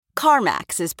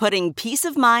CarMax is putting peace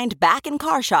of mind back in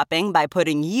car shopping by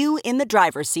putting you in the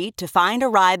driver's seat to find a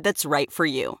ride that's right for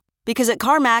you. Because at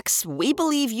CarMax, we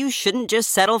believe you shouldn't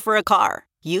just settle for a car.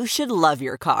 You should love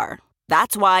your car.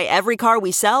 That's why every car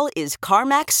we sell is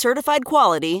CarMax certified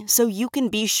quality, so you can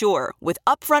be sure with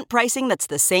upfront pricing that's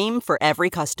the same for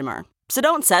every customer. So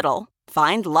don't settle.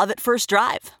 Find love at first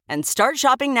drive and start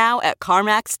shopping now at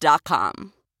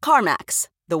CarMax.com. CarMax,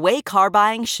 the way car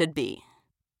buying should be.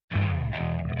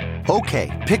 Okay,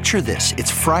 picture this.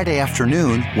 It's Friday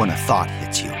afternoon when a thought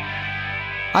hits you.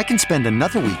 I can spend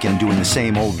another weekend doing the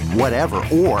same old whatever,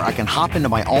 or I can hop into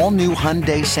my all-new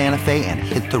Hyundai Santa Fe and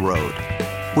hit the road.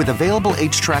 With available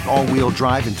H-Track all-wheel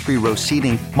drive and 3-row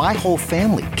seating, my whole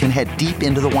family can head deep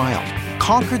into the wild.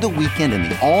 Conquer the weekend in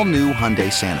the all-new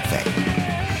Hyundai Santa Fe.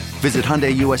 Visit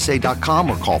HyundaiUSA.com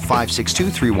or call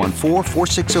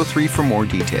 562-314-4603 for more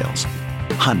details.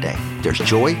 Hyundai, there's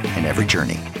joy in every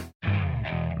journey.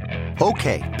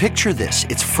 Okay, picture this.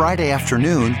 It's Friday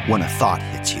afternoon when a thought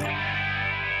hits you.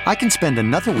 I can spend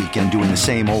another weekend doing the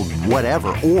same old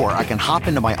whatever, or I can hop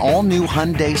into my all-new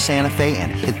Hyundai Santa Fe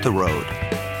and hit the road.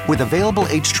 With available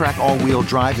H-Track all-wheel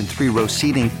drive and 3-row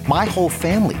seating, my whole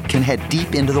family can head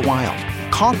deep into the wild.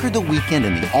 Conquer the weekend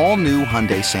in the all-new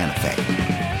Hyundai Santa Fe.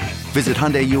 Visit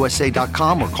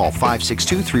HyundaiUSA.com or call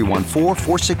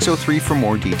 562-314-4603 for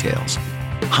more details.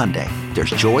 Hyundai, there's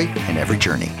joy in every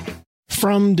journey.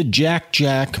 From the Jack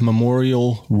Jack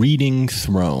Memorial Reading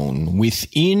Throne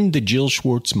within the Jill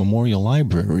Schwartz Memorial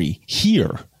Library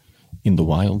here in the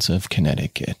wilds of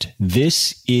Connecticut,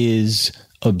 this is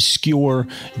Obscure,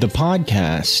 the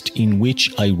podcast in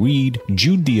which I read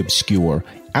Jude the Obscure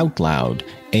out loud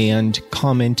and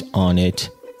comment on it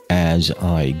as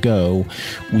I go.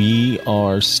 We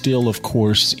are still, of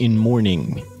course, in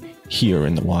mourning here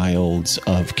in the wilds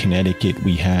of Connecticut.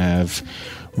 We have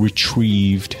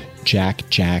retrieved Jack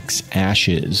Jack's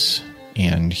ashes,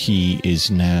 and he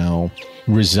is now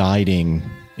residing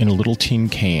in a little tin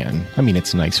can. I mean,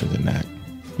 it's nicer than that.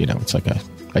 You know, it's like a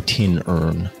tin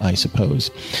urn, I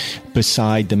suppose,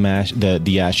 beside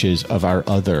the ashes of our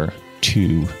other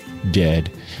two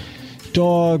dead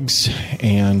dogs,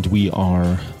 and we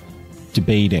are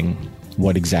debating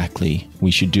what exactly we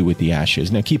should do with the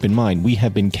ashes. Now, keep in mind, we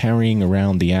have been carrying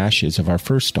around the ashes of our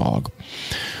first dog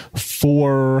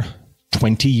for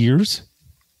 20 years,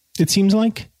 it seems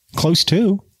like. Close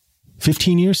to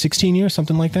 15 years, 16 years,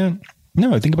 something like that.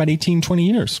 No, I think about 18, 20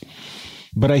 years.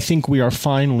 But I think we are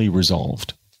finally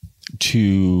resolved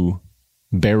to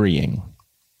burying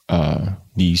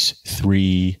these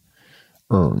 3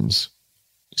 urns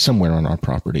somewhere on our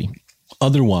property.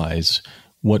 Otherwise,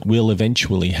 what will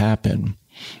eventually happen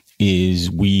is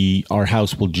our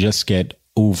house will just get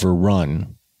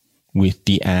overrun with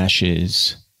the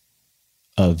ashes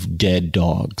of dead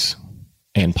dogs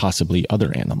and possibly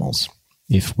other animals.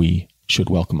 If we should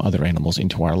welcome other animals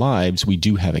into our lives, we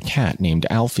do have a cat named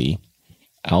Alfie.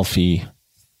 Alfie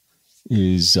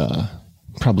is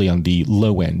probably on the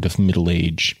low end of middle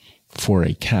age for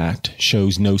a cat,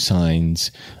 shows no signs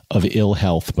of ill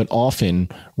health, but often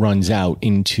runs out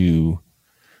into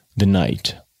the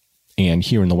night. And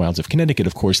here in the wilds of Connecticut,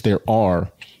 of course, there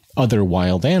are other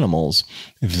wild animals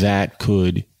that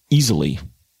could easily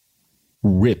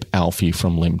rip Alfie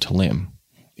from limb to limb,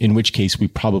 in which case we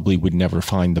probably would never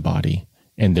find the body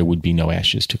and there would be no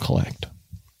ashes to collect.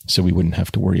 So we wouldn't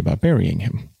have to worry about burying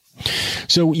him.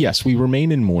 So yes, we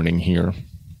remain in mourning here.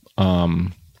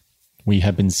 We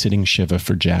have been sitting Shiva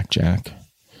for Jack Jack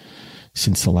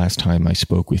since the last time I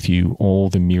spoke with you. All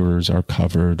the mirrors are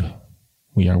covered.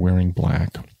 We are wearing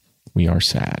black. We are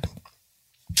sad.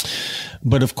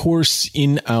 But of course,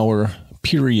 in our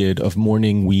period of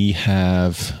mourning, we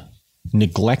have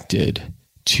neglected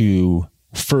to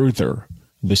further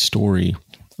the story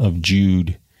of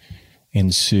Jude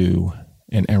and Sue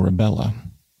and Arabella.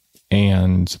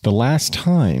 And the last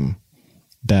time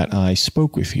that I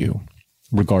spoke with you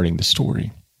regarding the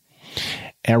story,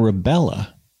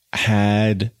 Arabella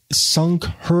had sunk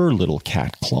her little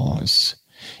cat claws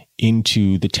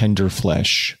into the tender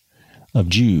flesh of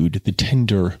Jude, the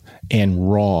tender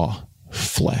and raw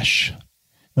flesh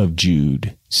of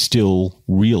Jude, still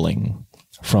reeling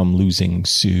from losing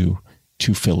Sue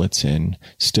to Phillotson,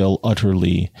 still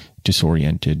utterly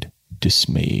disoriented,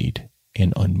 dismayed,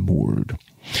 and unmoored.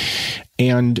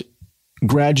 And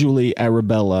gradually,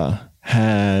 Arabella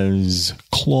has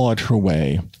clawed her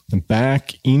way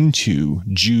back into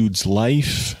Jude's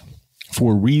life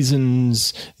for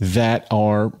reasons that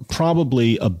are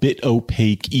probably a bit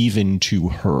opaque even to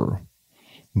her.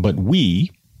 But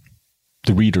we,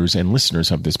 the readers and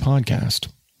listeners of this podcast,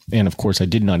 And of course, I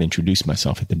did not introduce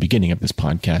myself at the beginning of this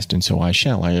podcast, and so I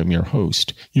shall. I am your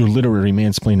host, your literary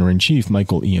mansplainer-in-chief,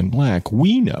 Michael Ian Black.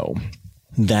 We know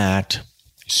that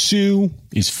Sue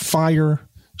is fire.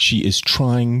 She is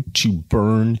trying to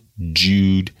burn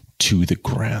Jude to the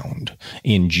ground.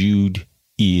 And Jude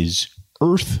is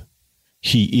earth.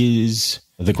 He is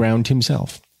the ground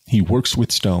himself. He works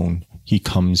with stone. He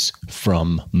comes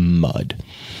from mud.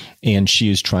 And she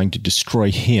is trying to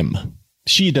destroy him.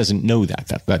 She doesn't know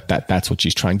that's what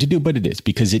she's trying to do, but it is,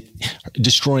 because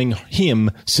destroying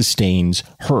him sustains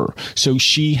her. So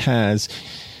she has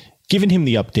given him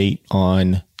the update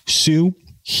on Sue.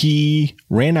 He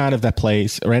ran out of that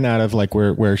place, ran out of like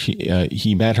where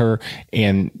he met her,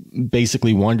 and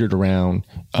basically wandered around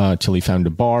till he found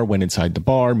a bar, went inside the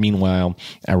bar. Meanwhile,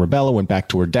 Arabella went back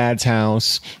to her dad's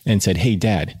house and said, "Hey,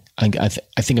 Dad, I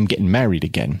think I'm getting married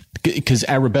again." Because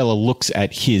Arabella looks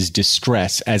at his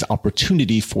distress as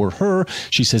opportunity for her.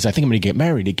 She says, "I think I'm going to get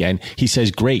married again." He says,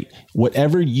 "Great.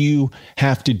 Whatever you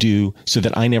have to do so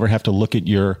that I never have to look at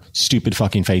your stupid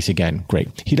fucking face again.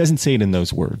 Great." He doesn't say it in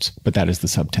those words, but that is the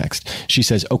subtext. She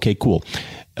says, "Okay, cool.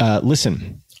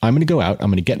 Listen, I'm going to go out. I'm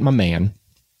going to get my man.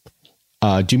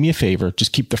 Do me a favor.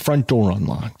 Just keep the front door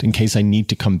unlocked in case I need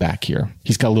to come back here."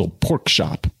 He's got a little pork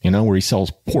shop, where he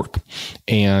sells pork.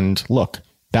 And look,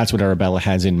 that's what Arabella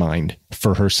has in mind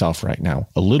for herself right now.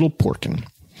 A little porkin'.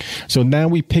 So now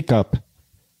we pick up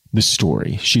the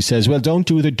story. She says, "Well, don't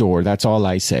do the door. That's all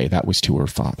I say." That was to her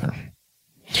father.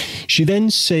 She then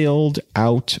sailed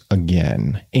out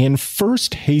again, and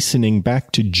first hastening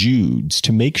back to Jude's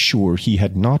to make sure he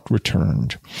had not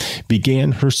returned,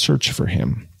 began her search for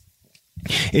him.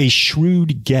 A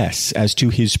shrewd guess as to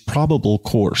his probable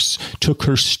course took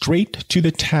her straight to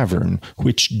the tavern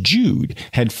which Jude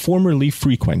had formerly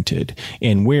frequented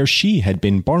and where she had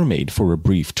been barmaid for a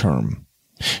brief term.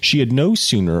 She had no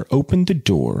sooner opened the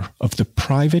door of the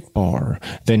private bar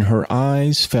than her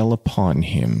eyes fell upon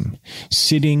him,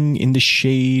 sitting in the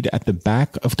shade at the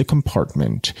back of the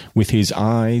compartment, with his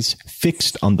eyes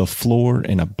fixed on the floor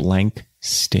in a blank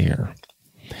stare.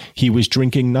 He was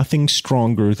drinking nothing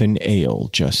stronger than ale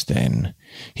just then.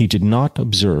 He did not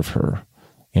observe her,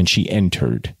 and she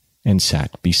entered and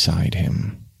sat beside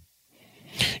him.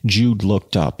 Jude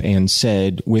looked up and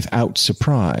said, without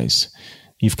surprise,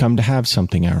 "You've come to have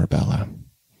something, Arabella.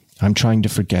 I'm trying to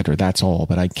forget her, that's all,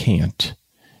 but I can't,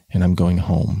 and I'm going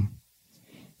home."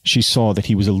 She saw that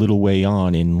he was a little way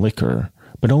on in liquor,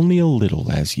 but only a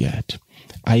little as yet.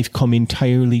 "I've come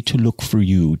entirely to look for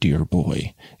you, dear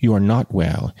boy. You are not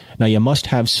well. Now you must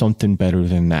have something better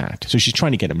than that." So she's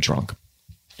trying to get him drunk,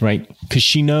 right? Because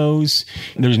she knows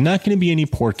there's not going to be any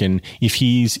porkin' if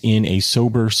he's in a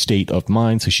sober state of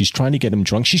mind. So she's trying to get him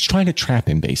drunk. She's trying to trap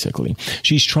him, basically.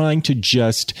 She's trying to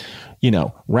just,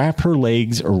 wrap her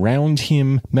legs around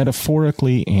him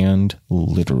metaphorically and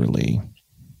literally.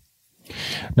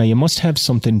 "Now you must have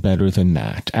something better than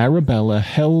that." Arabella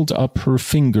held up her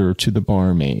finger to the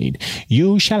barmaid.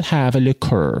 "You shall have a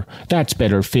liqueur. That's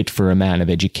better fit for a man of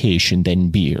education than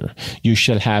beer. You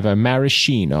shall have a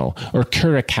maraschino, or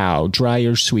curacao, dry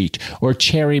or sweet, or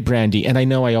cherry brandy." And I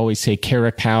know I always say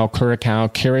curacao.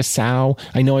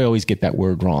 I know I always get that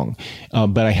word wrong.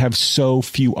 But I have so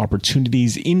few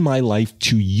opportunities in my life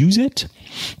to use it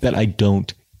that I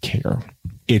don't care.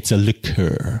 It's a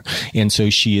liqueur. And so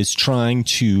she is trying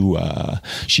to,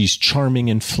 she's charming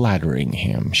and flattering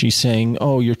him. She's saying,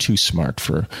 "Oh, you're too smart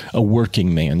for a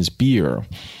working man's beer.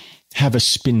 Have a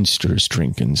spinster's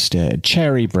drink instead.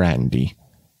 Cherry brandy.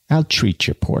 I'll treat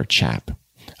you, poor chap.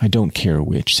 I don't care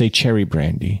which. Say cherry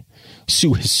brandy.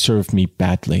 Sue has served me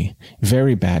badly.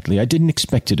 Very badly. I didn't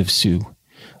expect it of Sue.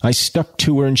 I stuck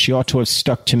to her and she ought to have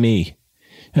stuck to me.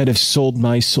 I'd have sold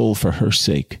my soul for her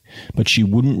sake, but she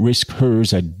wouldn't risk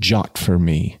hers a jot for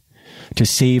me. To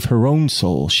save her own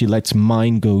soul, she lets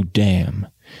mine go damn.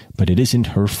 But it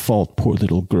isn't her fault, poor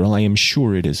little girl. I am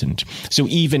sure it isn't." So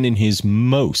even in his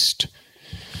most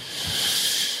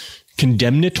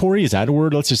condemnatory, is that a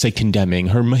word? Let's just say condemning.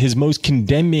 His most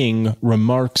condemning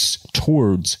remarks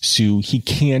towards Sue, he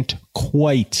can't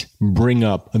quite bring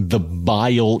up the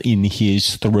bile in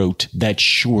his throat that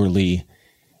surely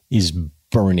is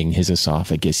burning his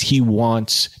esophagus. He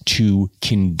wants to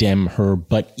condemn her,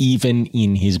 but even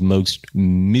in his most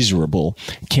miserable,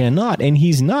 cannot. And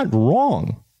he's not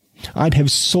wrong. I'd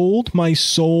have sold my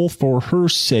soul for her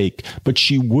sake, but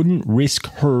she wouldn't risk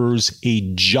hers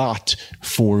a jot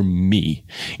for me.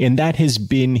 And that has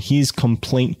been his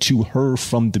complaint to her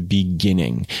from the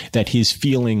beginning, that his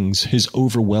feelings, his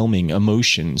overwhelming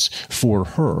emotions for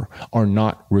her are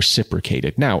not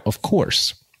reciprocated. Now, of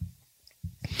course,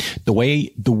 The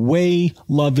way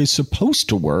love is supposed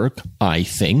to work, I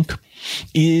think,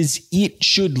 is it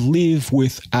should live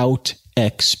without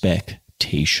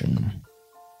expectation.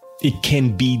 It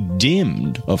can be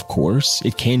dimmed, of course.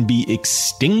 It can be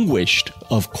extinguished,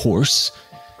 of course,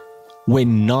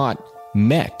 when not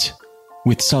met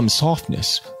with some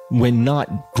softness, when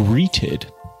not greeted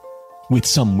with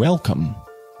some welcome.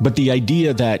 But the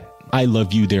idea that I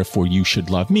love you, therefore you should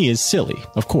love me is silly,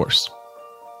 of course.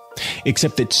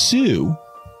 Except that Sue,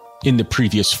 in the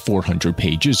previous 400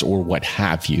 pages or what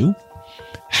have you,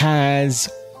 has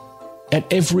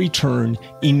at every turn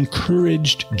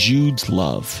encouraged Jude's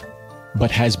love, but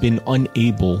has been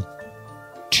unable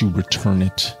to return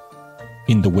it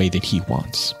in the way that he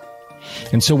wants.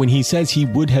 And so when he says he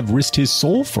would have risked his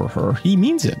soul for her, he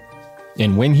means it.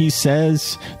 And when he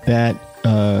says that,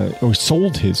 or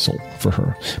sold his soul for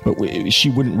her, but she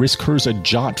wouldn't risk hers a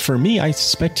jot for me, I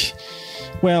suspect,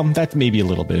 well, that may be a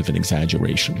little bit of an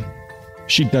exaggeration.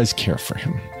 She does care for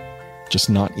him, just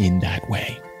not in that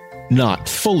way. Not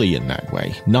fully in that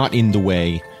way. Not in the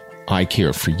way I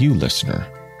care for you, listener.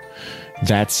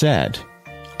 That said,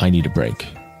 I need a break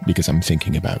because I'm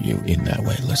thinking about you in that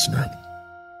way, listener.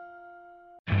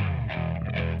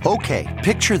 Okay,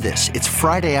 picture this. It's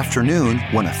Friday afternoon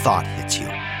when a thought hits you.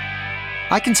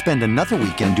 I can spend another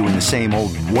weekend doing the same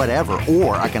old whatever,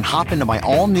 or I can hop into my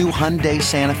all-new Hyundai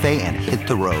Santa Fe and hit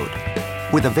the road.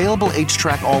 With available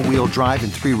H-Track all-wheel drive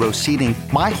and 3-row seating,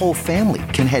 my whole family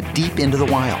can head deep into the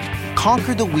wild.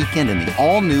 Conquer the weekend in the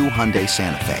all-new Hyundai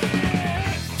Santa Fe.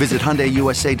 Visit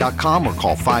HyundaiUSA.com or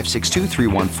call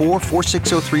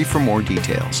 562-314-4603 for more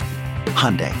details.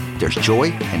 Hyundai, there's joy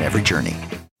in every journey.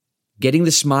 Getting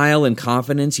the smile and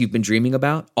confidence you've been dreaming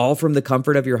about, all from the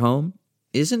comfort of your home,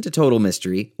 isn't a total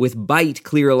mystery with Byte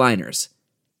clear aligners.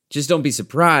 Just don't be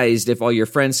surprised if all your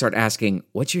friends start asking,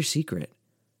 "What's your secret?"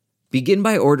 Begin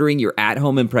by ordering your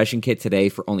at-home impression kit today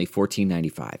for only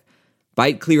 $14.95.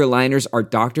 Byte clear aligners are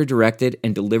doctor-directed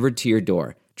and delivered to your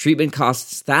door. Treatment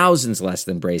costs thousands less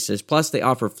than braces, plus they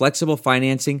offer flexible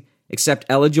financing, accept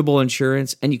eligible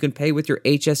insurance, and you can pay with your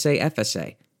HSA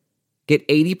FSA. Get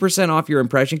 80% off your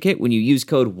impression kit when you use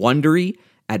code WONDERY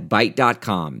at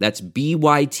Byte.com. That's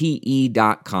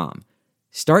BYTE.com.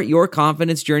 Start your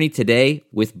confidence journey today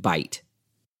with Byte.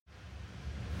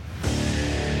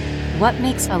 What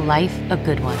makes a life a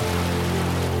good one?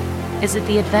 Is it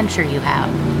the adventure you have?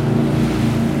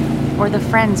 Or the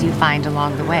friends you find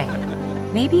along the way?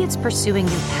 Maybe it's pursuing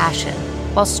your passion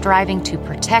while striving to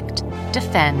protect,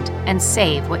 defend, and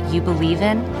save what you believe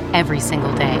in every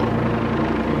single day.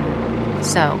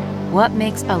 So, what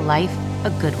makes a life a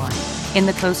good one? In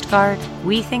the Coast Guard,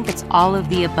 we think it's all of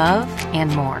the above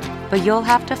and more, but you'll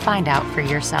have to find out for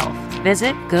yourself.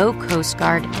 Visit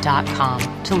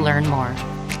GoCoastGuard.com to learn more.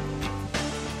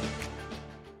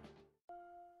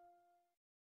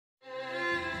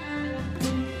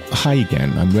 Hi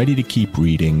again. I'm ready to keep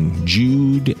reading.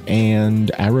 Jude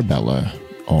and Arabella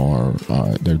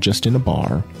they're just in a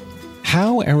bar.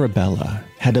 How Arabella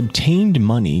had obtained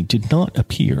money did not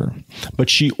appear, but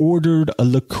she ordered a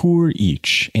liqueur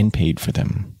each and paid for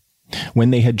them.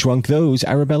 When they had drunk those,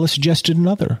 Arabella suggested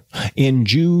another, and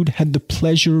Jude had the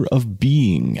pleasure of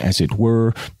being, as it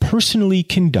were, personally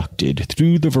conducted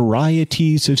through the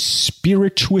varieties of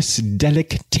spirituous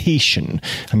delectation.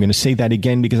 I'm going to say that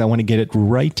again because I want to get it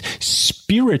right.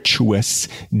 Spirituous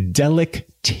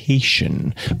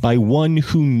delectation by one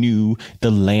who knew the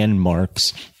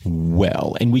landmarks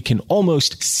well. And we can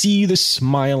almost see the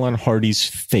smile on Hardy's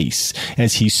face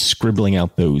as he's scribbling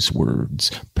out those words.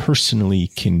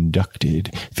 Personally conducted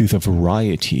through the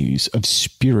varieties of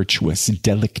spirituous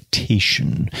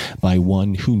delectation by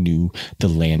one who knew the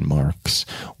landmarks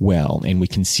well. And we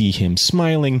can see him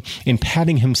smiling and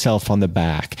patting himself on the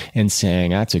back and saying,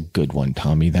 "That's a good one,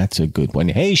 Tommy. That's a good one.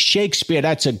 Hey, Shakespeare,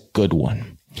 that's a good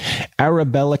one."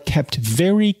 Arabella kept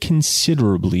very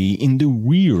considerably in the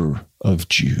rear of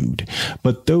Jude,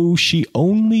 but though she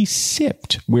only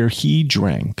sipped where he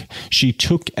drank, she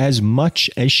took as much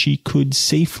as she could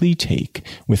safely take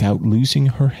without losing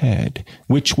her head,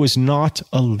 which was not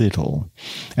a little,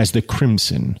 as the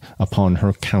crimson upon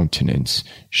her countenance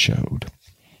showed.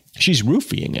 She's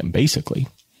roofing him, basically,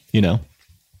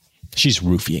 She's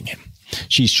roofing him.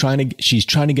 She's trying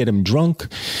to get him drunk.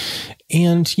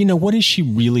 And, what is she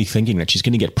really thinking? That she's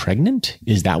going to get pregnant?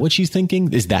 Is that what she's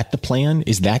thinking? Is that the plan?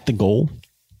 Is that the goal?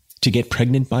 To get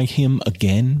pregnant by him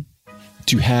again?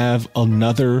 To have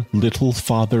another little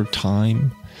father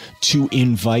time? To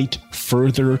invite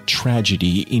further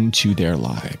tragedy into their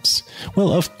lives?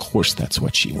 Well, of course that's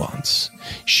what she wants.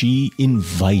 She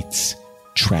invites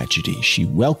tragedy. She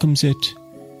welcomes it.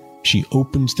 she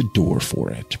opens the door for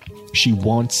it. She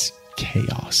wants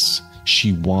chaos.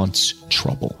 She wants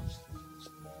trouble.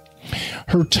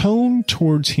 Her tone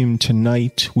towards him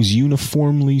tonight was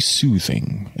uniformly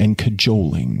soothing and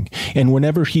cajoling, and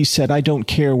whenever he said, "I don't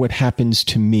care what happens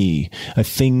to me," a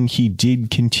thing he did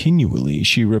continually,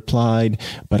 she replied,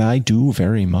 "But I do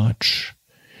very much."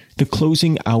 The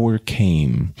closing hour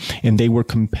came, and they were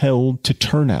compelled to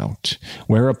turn out,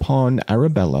 whereupon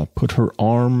Arabella put her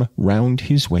arm round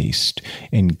his waist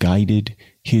and guided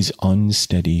his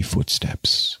unsteady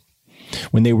footsteps.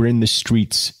 When they were in the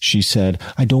streets, she said,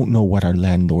 "I don't know what our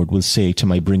landlord will say to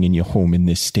my bringing you home in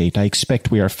this state. I expect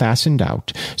we are fastened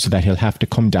out, so that he'll have to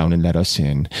come down and let us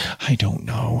in." I don't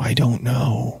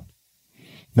know.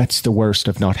 That's the worst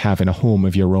of not having a home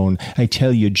of your own. I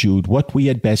tell you, Jude, what we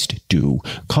had best do.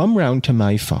 Come round to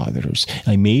my father's.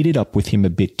 I made it up with him a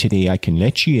bit today. I can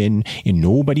let you in, and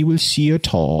nobody will see you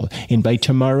at all, and by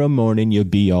tomorrow morning you'll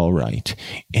be all right.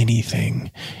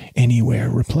 Anything, anywhere,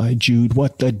 replied Jude.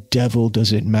 What the devil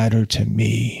does it matter to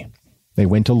me? They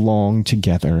went along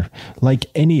together, like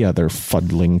any other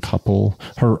fuddling couple,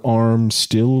 her arm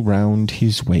still round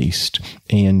his waist,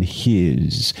 and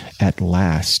his at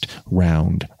last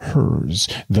round hers,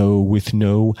 though with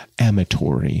no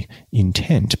amatory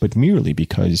intent, but merely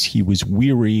because he was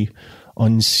weary,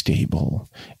 unstable,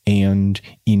 and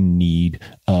in need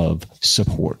of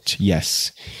support.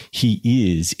 Yes, he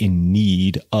is in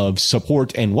need of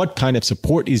support. And what kind of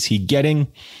support is he getting?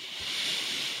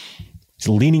 He's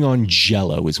leaning on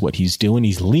Jell-O is what he's doing.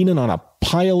 He's leaning on a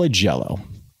pile of Jell-O,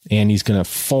 and he's going to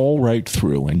fall right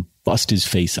through and bust his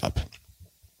face up.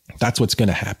 That's what's going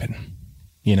to happen.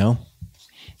 You know,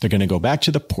 they're going to go back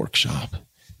to the pork shop,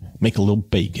 make a little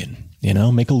bacon,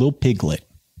 make a little piglet.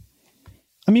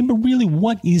 I mean, but really,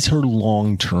 what is her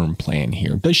long-term plan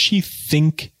here? Does she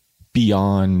think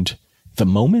beyond the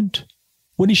moment?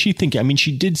 What does she think? I mean,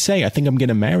 she did say, "I think I'm going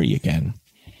to marry again."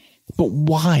 But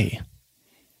why?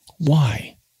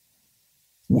 Why?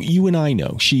 You and I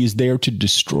know she is there to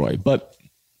destroy, but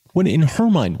in her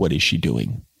mind, what is she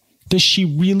doing? Does she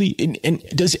really, and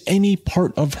does any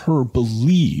part of her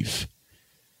believe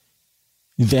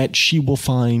that she will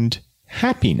find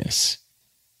happiness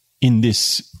in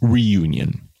this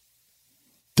reunion?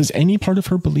 Does any part of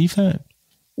her believe that?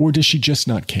 Or does she just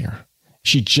not care?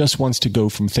 She just wants to go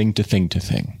from thing to thing to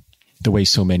thing, the way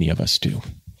so many of us do.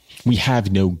 We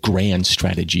have no grand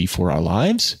strategy for our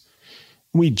lives.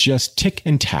 We just tick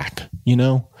and tack,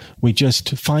 We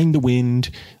just find the wind,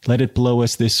 let it blow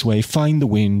us this way, find the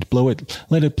wind, blow it,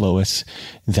 let it blow us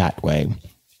that way.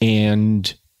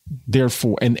 And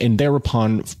therefore, and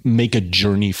thereupon make a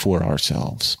journey for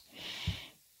ourselves.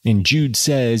 And Jude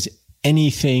says,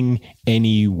 anything,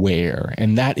 anywhere.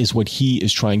 And that is what he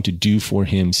is trying to do for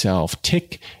himself.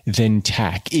 Tick, then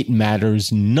tack. It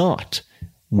matters not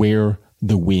where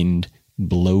the wind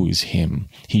blows him.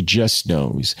 He just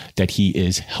knows that he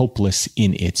is helpless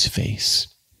in its face.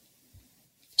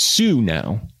 Sue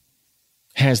now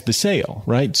has the sail,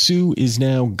 right? Sue is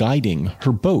now guiding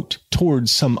her boat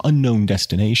towards some unknown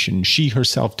destination. She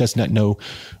herself does not know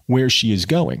where she is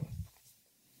going.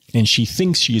 And she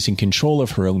thinks she is in control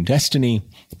of her own destiny.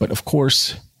 But of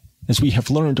course, as we have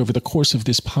learned over the course of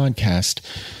this podcast,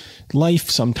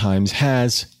 life sometimes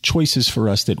has choices for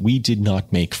us that we did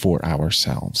not make for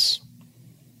ourselves,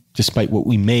 despite what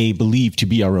we may believe to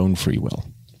be our own free will.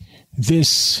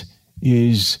 This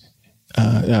is,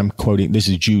 I'm quoting, this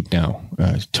is Jude now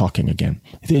talking again.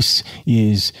 "This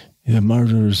is the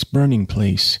martyr's burning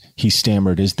place," he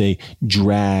stammered as they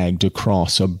dragged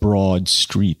across a broad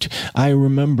street. "I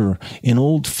remember in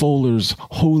old Fuller's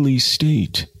Holy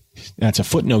State." That's a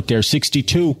footnote there,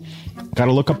 62. Got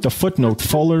to look up the footnote.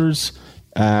 Fuller's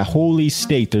Holy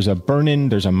State. There's a burning,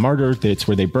 there's a martyr. That's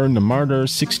where they burn the martyr.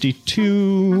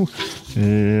 62.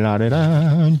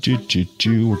 La-da-da.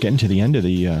 We're getting to the end of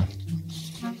the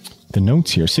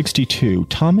notes here. 62.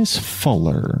 Thomas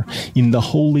Fuller in the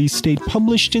Holy State,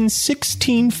 published in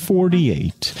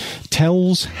 1648,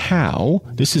 tells how,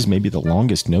 this is maybe the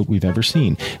longest note we've ever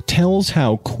seen, tells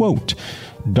how, quote,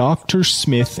 Dr.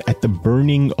 Smith at the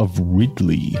burning of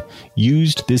Ridley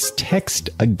used this text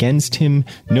against him,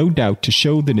 no doubt to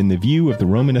show that in the view of the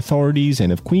Roman authorities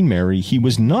and of Queen Mary, he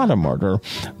was not a martyr,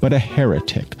 but a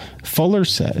heretic. Fuller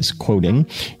says, quoting,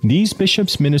 "These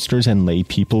bishops, ministers, and lay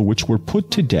people which were put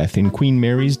to death in Queen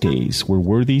Mary's days were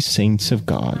worthy saints of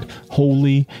God,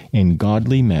 holy and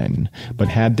godly men, but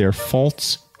had their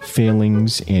faults,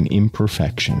 failings, and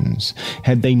imperfections.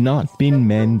 Had they not been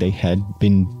men, they had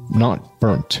been not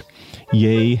burnt.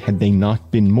 Yea, had they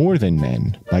not been more than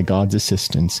men, by God's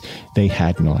assistance, they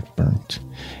had not burnt.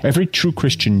 Every true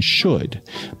Christian should,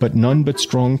 but none but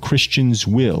strong Christians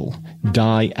will,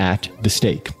 die at the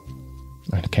stake.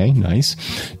 Okay, nice.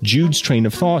 Jude's train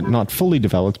of thought, not fully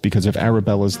developed because of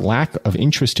Arabella's lack of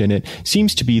interest in it,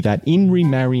 seems to be that in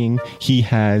remarrying, he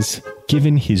has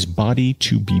given his body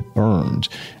to be burned,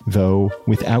 though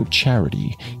without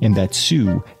charity, and that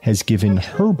Sue has given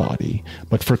her body,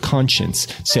 but for conscience'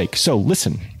 sake. So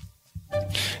listen,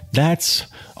 that's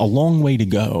a long way to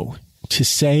go to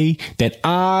say that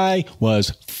I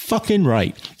was fucking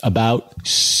right about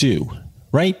Sue,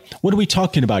 right? What are we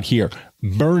talking about here?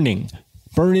 Burning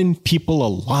people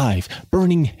alive,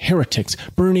 burning heretics,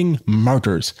 burning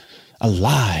martyrs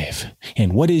alive.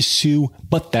 And what is Sue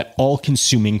but that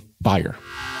all-consuming fire?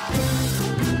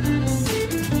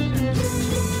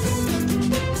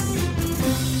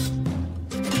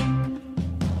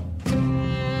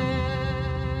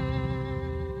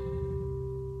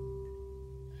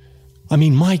 I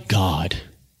mean, my God,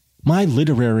 my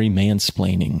literary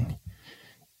mansplaining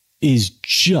is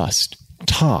just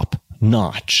top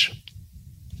notch.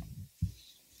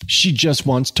 She just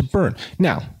wants to burn.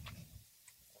 Now,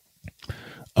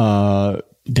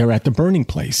 they're at the burning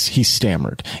place, he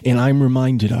stammered, and I'm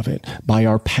reminded of it by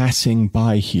our passing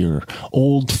by here.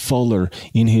 Old Fuller,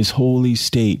 in his holy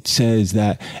state, says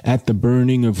that at the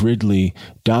burning of Ridley,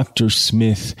 Dr.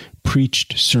 Smith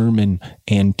preached sermon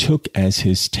and took as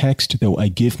his text, though I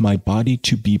give my body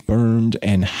to be burned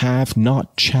and have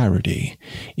not charity,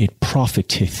 it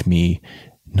profiteth me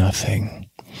nothing.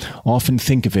 Often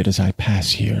think of it as I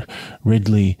pass here.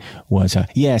 Ridley was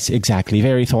yes, exactly,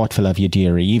 very thoughtful of you,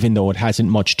 dearie, even though it hasn't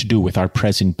much to do with our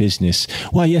present business.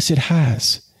 Why, yes, it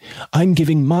has. I'm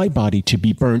giving my body to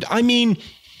be burned. I mean,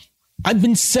 I've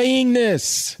been saying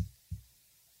this,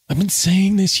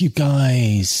 you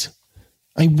guys.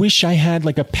 I wish I had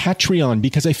like a Patreon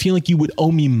because I feel like you would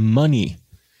owe me money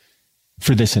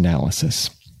for this analysis.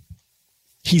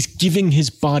 He's giving his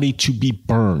body to be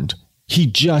burned. He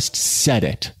just said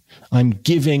it. I'm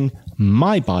giving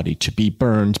my body to be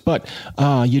burned, but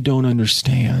you don't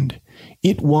understand.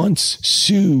 It wants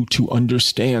Sue to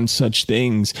understand such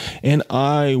things, and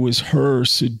I was her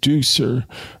seducer,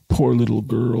 poor little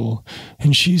girl,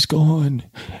 and she's gone,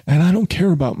 and I don't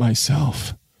care about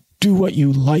myself. Do what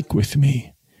you like with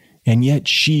me. And yet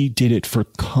she did it for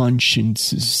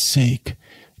conscience's sake,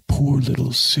 poor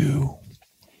little Sue.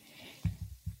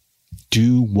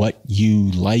 Do what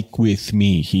you like with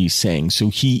me, he's saying. So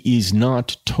he is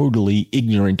not totally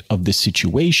ignorant of the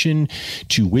situation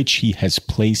to which he has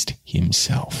placed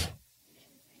himself.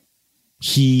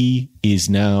 He is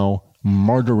now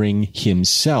martyring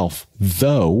himself,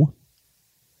 though,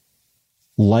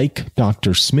 like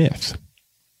Dr. Smith,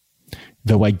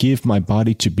 though I give my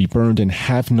body to be burned and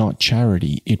have not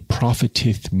charity, it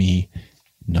profiteth me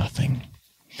nothing.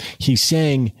 He's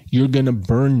saying, you're going to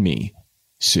burn me,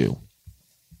 Sue.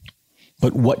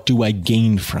 But what do I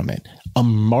gain from it? A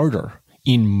martyr,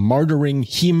 in martyring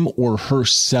him or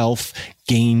herself,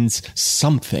 gains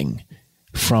something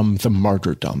from the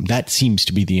martyrdom. That seems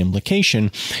to be the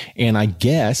implication. And I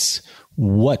guess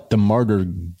what the martyr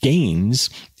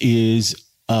gains is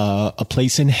a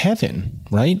place in heaven,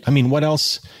 right? I mean, what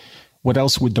else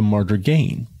would the martyr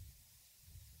gain?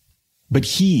 But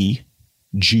he,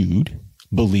 Jude,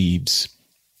 believes,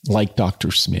 like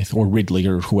Dr. Smith or Ridley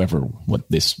or whoever,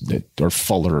 or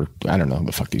Fuller, I don't know who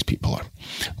the fuck these people are,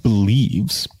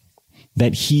 believes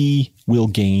that he will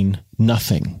gain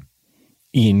nothing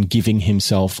in giving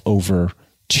himself over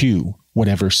to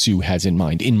whatever Sue has in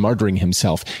mind, in martyring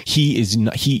himself. He is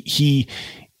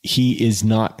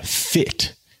not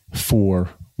fit for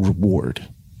reward.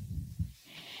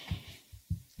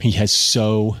 He has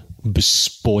so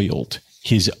bespoiled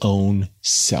his own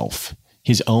self,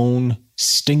 his own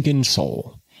stinking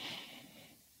soul,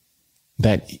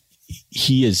 that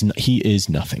he is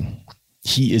nothing.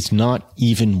 He is not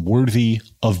even worthy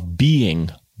of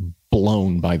being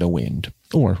blown by the wind,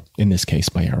 or in this case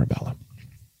by Arabella.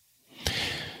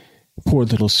 Poor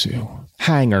little Sue.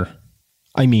 Hang her.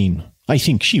 I mean, I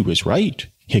think she was right,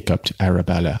 hiccuped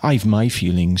Arabella. I've my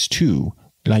feelings too,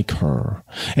 like her,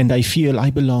 and I feel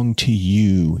I belong to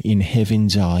you in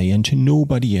heaven's eye and to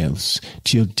nobody else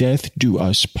till death do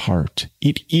us part.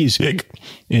 It is hic.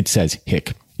 It says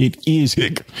hic. It is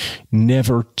hic.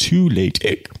 Never too late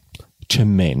hic to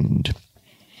mend.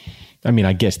 I mean,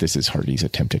 I guess this is Hardy's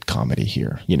attempted comedy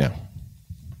here, you know.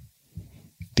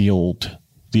 The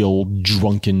old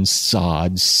drunken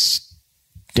sods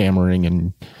stammering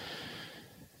and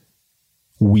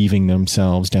weaving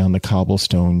themselves down the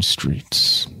cobblestone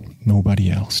streets. Nobody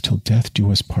else. Till death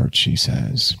do us part, she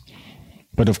says.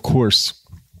 But of course,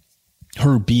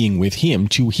 her being with him,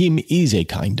 to him, is a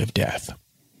kind of death.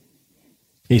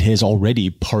 It has already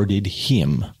parted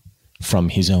him from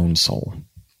his own soul.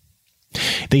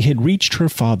 They had reached her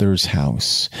father's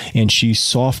house, and she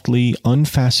softly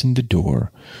unfastened the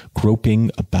door,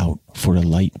 groping about for a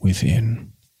light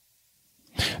within.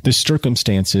 The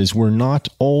circumstances were not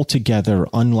altogether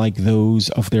unlike those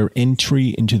of their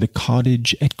entry into the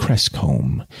cottage at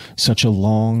Crescombe such a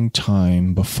long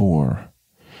time before,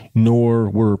 nor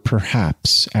were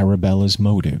perhaps Arabella's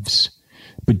motives,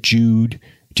 but Jude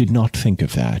did not think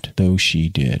of that, though she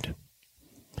did.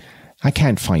 "I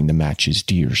can't find the matches,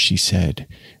 dear," she said,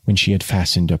 when she had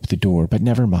fastened up the door, "but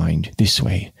never mind, this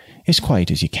way, as quiet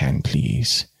as you can,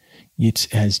 please." "It's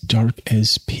as dark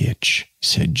as pitch,"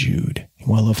 said Jude.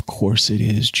 "Well, of course it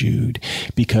is, Jude,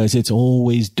 because it's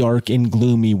always dark and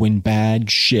gloomy when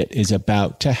bad shit is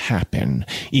about to happen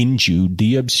in Jude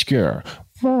the Obscure.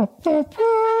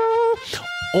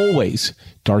 Always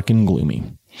dark and gloomy.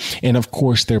 And of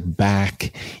course they're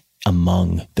back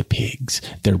among the pigs.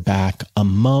 They're back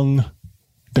among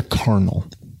the carnal.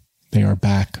 They are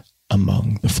back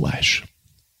among the flesh.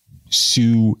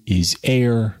 Sue is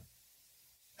air.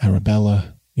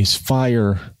 Arabella is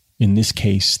fire. In this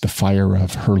case, the fire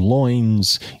of her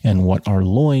loins. And what are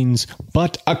loins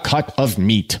but a cut of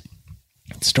meat?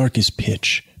 "It's dark as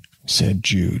pitch," said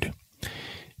Jude.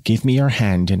 "Give me your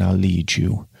hand and I'll lead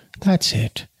you. That's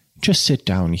it. Just sit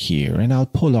down here and I'll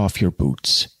pull off your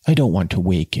boots. I don't want to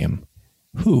wake him."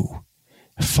 "Who?"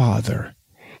 "Father.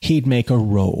 He'd make a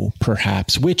row,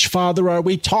 perhaps." "Which father are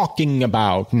we talking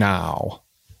about now,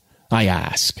 I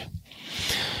ask?"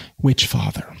 "Which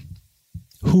father?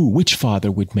 Which father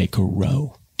would make a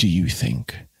row, do you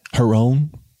think? Her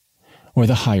own or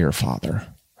the higher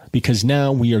father? Because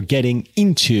now we are getting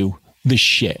into the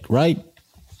shit, right?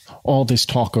 All this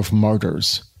talk of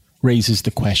martyrs raises the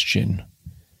question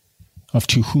of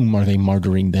to whom are they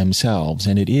martyring themselves?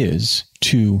 And it is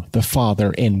to the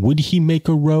father. And would he make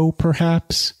a row,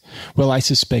 perhaps? Well, I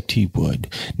suspect he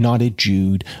would. Not at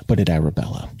Jude, but at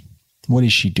Arabella. What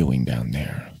is she doing down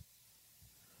there?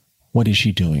 What is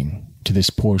she doing to this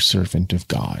poor servant of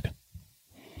God?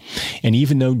 And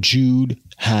even though Jude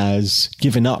has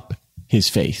given up his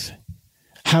faith,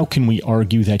 how can we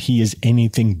argue that he is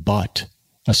anything but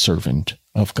a servant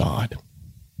of God?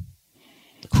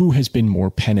 Who has been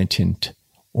more penitent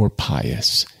or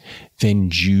pious than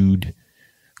Jude?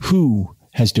 Who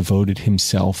has devoted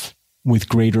himself with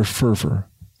greater fervor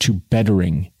to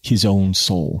bettering his own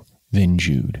soul than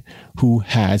Jude? Who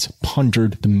has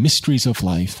pondered the mysteries of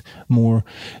life more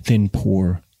than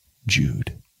poor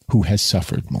Jude? Who has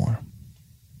suffered more?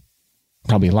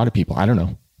 Probably a lot of people. I don't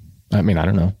know. I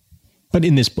don't know. But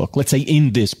in this book, let's say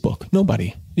in this book,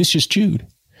 nobody. It's just Jude.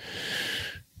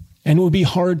 And it would be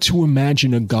hard to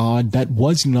imagine a God that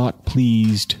was not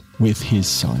pleased with his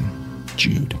son,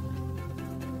 Jude,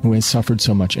 who has suffered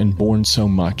so much and borne so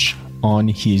much on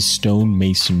his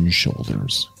stonemason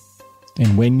shoulders.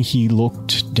 And when he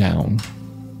looked down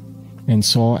and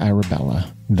saw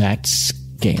Arabella, that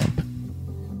scamp,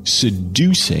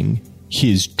 seducing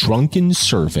his drunken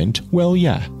servant, well,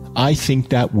 yeah, I think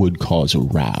that would cause a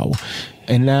row.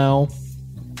 And now,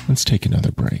 let's take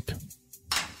another break.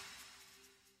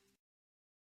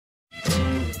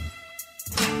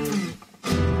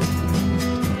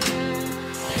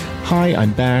 Hi,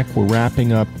 I'm back. We're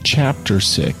wrapping up Chapter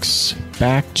 6.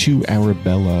 Back to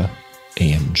Arabella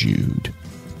and Jude.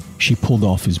 She pulled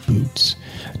off his boots.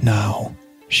 "Now,"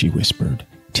 she whispered,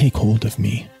 "take hold of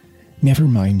me. Never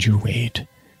mind your weight.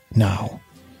 Now,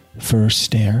 first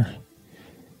stair,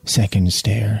 second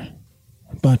stair."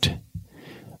 "But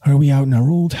are we out in our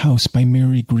old house by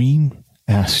Mary Green?"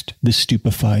 asked the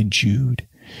stupefied Jude.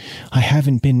 "I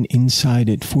haven't been inside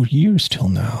it for years till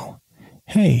now.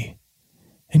 Hey,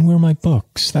 and where are my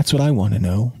books? That's what I want to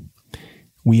know."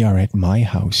 "We are at my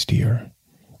house, dear,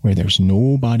 where there's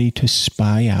nobody to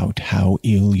spy out how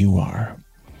ill you are.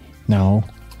 Now,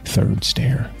 third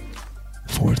stair,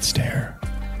 fourth stair.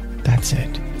 That's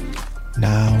it.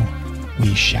 Now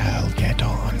we shall get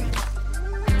on."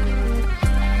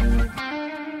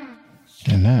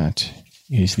 And that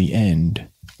is the end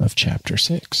of Chapter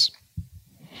 6.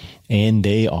 And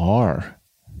they are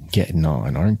getting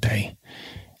on, aren't they?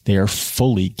 They are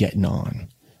fully getting on.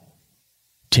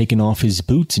 Taking off his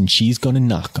boots and she's going to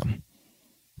knock them.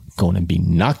 Going to be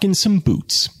knocking some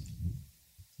boots.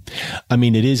 I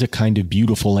mean, it is a kind of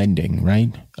beautiful ending,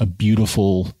 right? A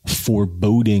beautiful,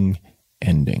 foreboding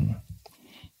ending.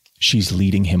 She's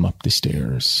leading him up the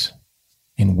stairs.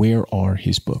 And where are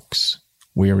his books?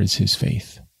 Where is his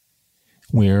faith?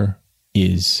 Where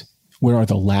are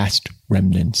the last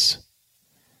remnants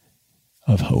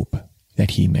of hope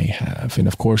that he may have? And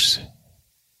of course,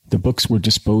 the books were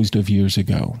disposed of years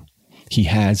ago. He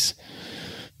has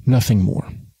nothing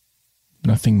more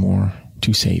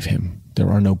to save him. There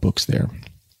are no books there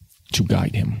to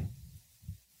guide him.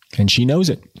 And she knows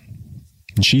it.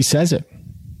 And she says it.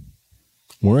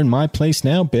 We're in my place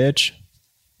now, bitch.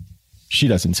 She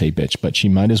doesn't say bitch, but she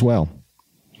might as well.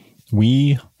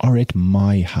 We are at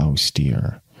my house,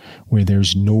 dear, where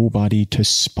there's nobody to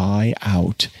spy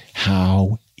out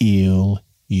how ill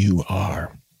you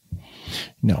are.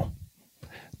 No,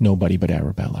 nobody but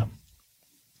Arabella,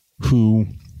 who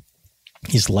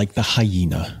is like the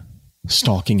hyena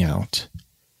stalking out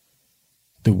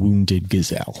the wounded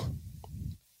gazelle.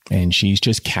 And she's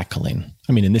just cackling.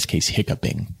 I mean, in this case,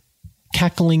 hiccuping.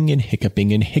 Cackling and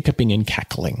hiccuping and hiccuping and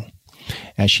cackling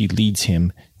as she leads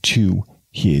him to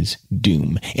his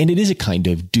doom. And it is a kind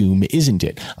of doom, isn't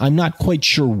it? I'm not quite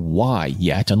sure why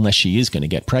yet, unless she is going to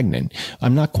get pregnant.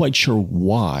 I'm not quite sure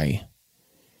why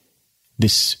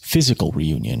this physical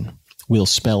reunion will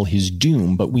spell his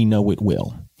doom, but we know it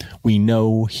will. We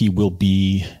know he will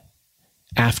be,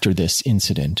 after this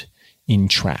incident,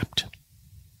 entrapped.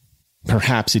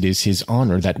 Perhaps it is his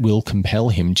honor that will compel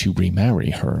him to remarry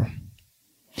her.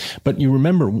 But you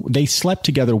remember, they slept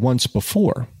together once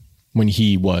before when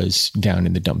he was down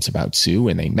in the dumps about Sue,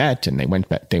 and they met, and they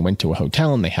went to a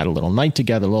hotel, and they had a little night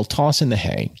together, a little toss in the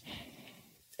hay.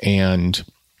 And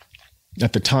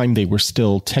at the time, they were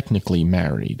still technically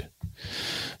married.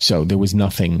 So there was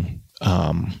nothing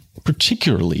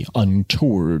particularly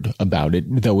untoward about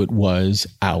it, though it was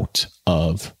out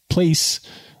of place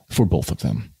for both of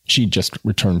them. She just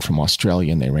returned from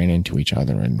Australia and they ran into each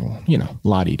other and,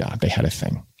 la-di-da, they had a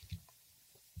thing.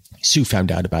 Sue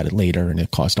found out about it later and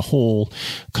it caused a whole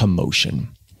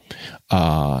commotion.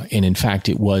 And in fact,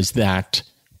 it was that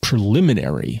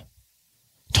preliminary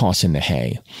toss in the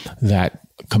hay that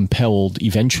compelled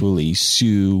eventually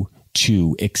Sue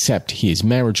to accept his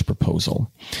marriage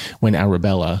proposal when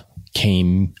Arabella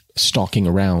came stalking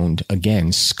around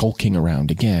again, skulking around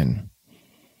again,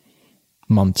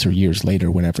 months or years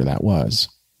later, whenever that was,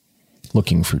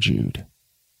 looking for Jude.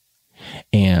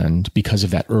 And because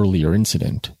of that earlier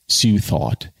incident, Sue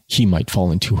thought he might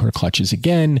fall into her clutches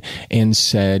again and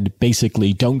said,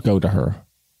 basically, don't go to her.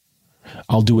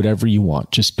 I'll do whatever you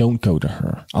want. Just don't go to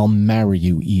her. I'll marry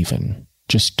you even.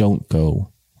 Just don't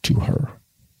go to her.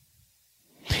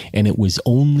 And it was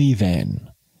only then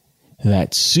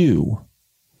that Sue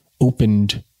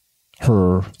opened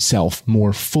herself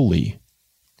more fully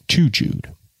to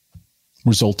Jude,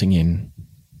 resulting in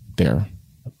their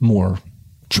more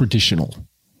traditional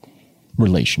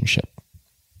relationship.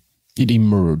 It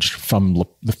emerged from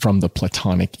the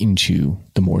platonic into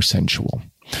the more sensual.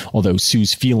 Although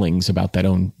Sue's feelings about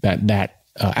that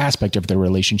aspect of their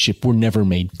relationship were never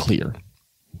made clear.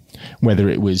 Whether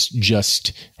it was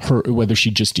just her, whether she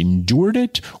just endured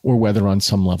it, or whether on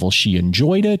some level she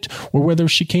enjoyed it, or whether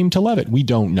she came to love it, we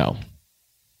don't know.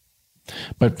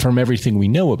 But from everything we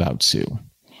know about Sue,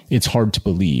 it's hard to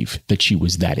believe that she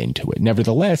was that into it.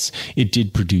 Nevertheless, it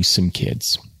did produce some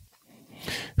kids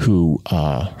who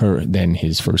then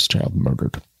his first child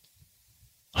murdered.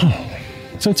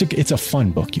 So it's a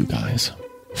fun book, you guys.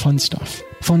 Fun stuff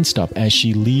as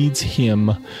she leads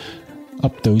him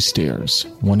up those stairs,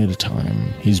 one at a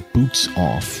time, his boots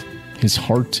off, his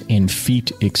heart and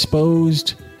feet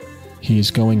exposed. He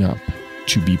is going up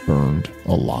to be burned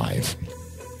alive.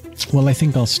 Well, I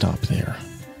think I'll stop there.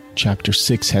 Chapter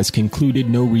 6 has concluded.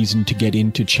 No reason to get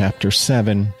into Chapter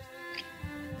 7.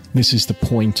 This is the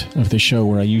point of the show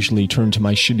where I usually turn to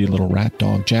my shitty little rat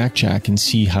dog, Jack, and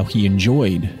see how he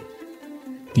enjoyed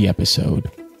the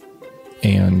episode.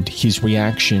 And his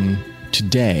reaction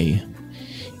today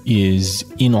is,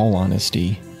 in all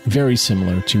honesty, very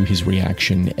similar to his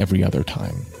reaction every other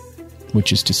time.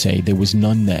 Which is to say, there was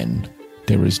none then,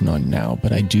 there is none now.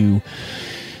 But I do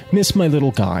miss my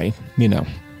little guy,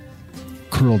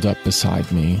 curled up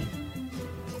beside me,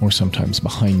 or sometimes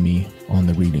behind me on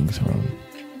the reading throne.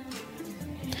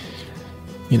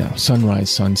 Sunrise,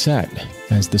 sunset,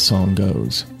 as the song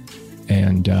goes.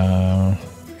 And,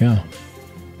 yeah.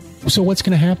 So what's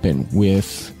going to happen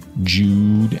with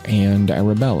Jude and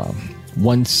Arabella?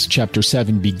 Once Chapter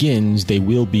 7 begins, they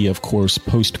will be, of course,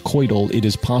 post-coital. It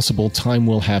is possible time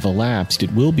will have elapsed.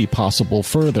 It will be possible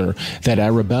further that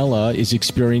Arabella is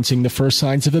experiencing the first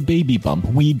signs of a baby bump.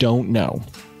 We don't know.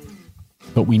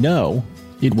 But we know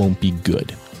it won't be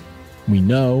good. We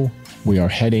know we are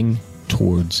heading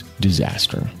towards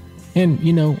disaster. And,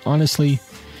 honestly,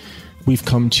 we've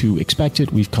come to expect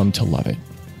it. We've come to love it.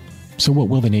 So what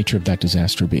will the nature of that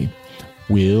disaster be?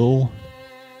 Will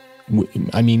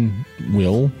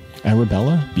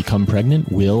Arabella become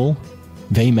pregnant? Will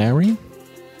they marry?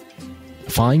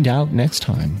 Find out next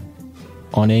time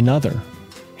on another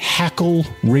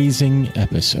hackle-raising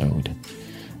episode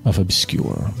of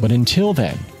Obscure. But until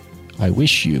then, I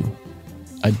wish you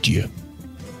adieu.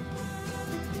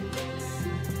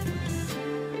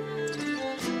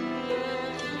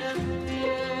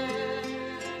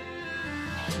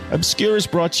 Obscure is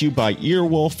brought to you by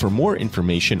Earwolf. For more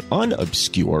information on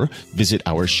Obscure, visit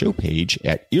our show page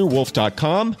at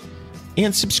earwolf.com.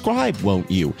 And subscribe,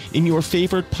 won't you, in your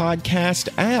favorite podcast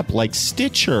app like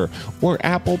Stitcher or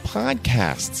Apple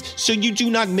Podcasts, so you do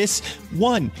not miss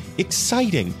one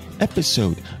exciting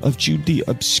episode of Jude the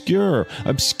Obscure.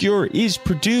 Obscure is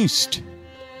produced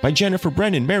by Jennifer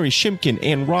Brennan, Mary Shimkin,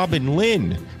 and Robin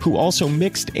Lynn, who also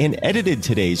mixed and edited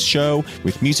today's show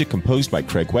with music composed by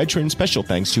Craig Wedren. Special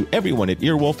thanks to everyone at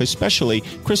Earwolf, especially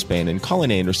Chris Bannon,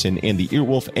 Colin Anderson, and the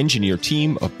Earwolf engineer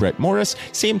team of Brett Morris,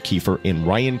 Sam Kiefer, and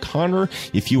Ryan Connor.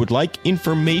 If you would like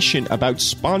information about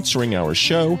sponsoring our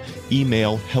show,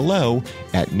 email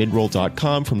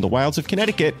hello@midroll.com. From the wilds of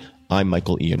Connecticut, I'm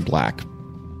Michael Ian Black.